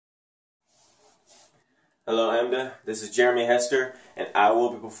Hello AMDA, this is Jeremy Hester, and I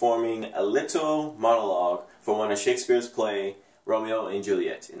will be performing a little monologue from one of Shakespeare's play, Romeo and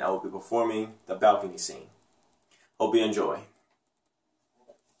Juliet, and I will be performing the balcony scene. Hope you enjoy.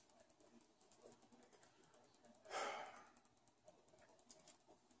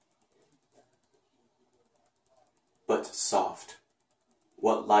 But soft,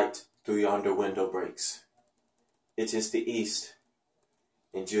 what light through yonder window breaks? It is the east,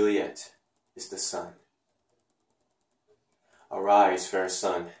 and Juliet is the sun. Arise, fair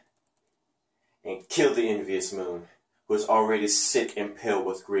sun, and kill the envious moon, who is already sick and pale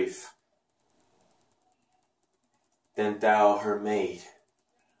with grief. Then thou, her maid,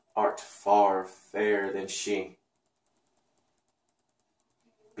 art far fairer than she.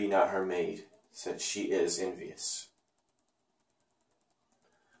 Be not her maid, since she is envious.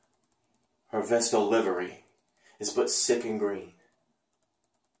 Her vestal livery is but sick and green,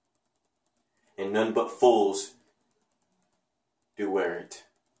 and none but fools do wear it.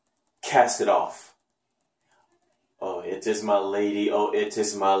 Cast it off. Oh, it is my lady, oh, it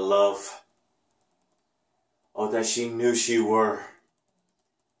is my love. Oh, that she knew she were.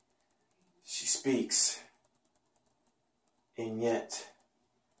 She speaks, and yet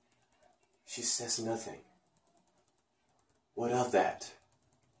she says nothing. What of that?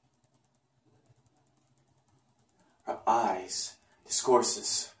 Her eyes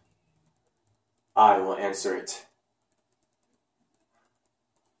discourses. I will answer it.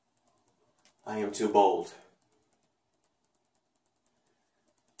 I am too bold.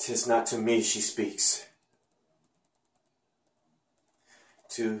 'Tis not to me she speaks.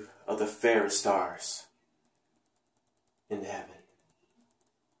 To of the fairest stars in heaven.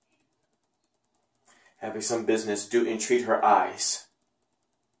 Having some business, do entreat her eyes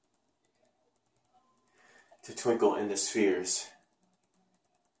to twinkle in the spheres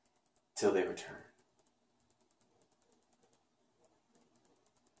till they return.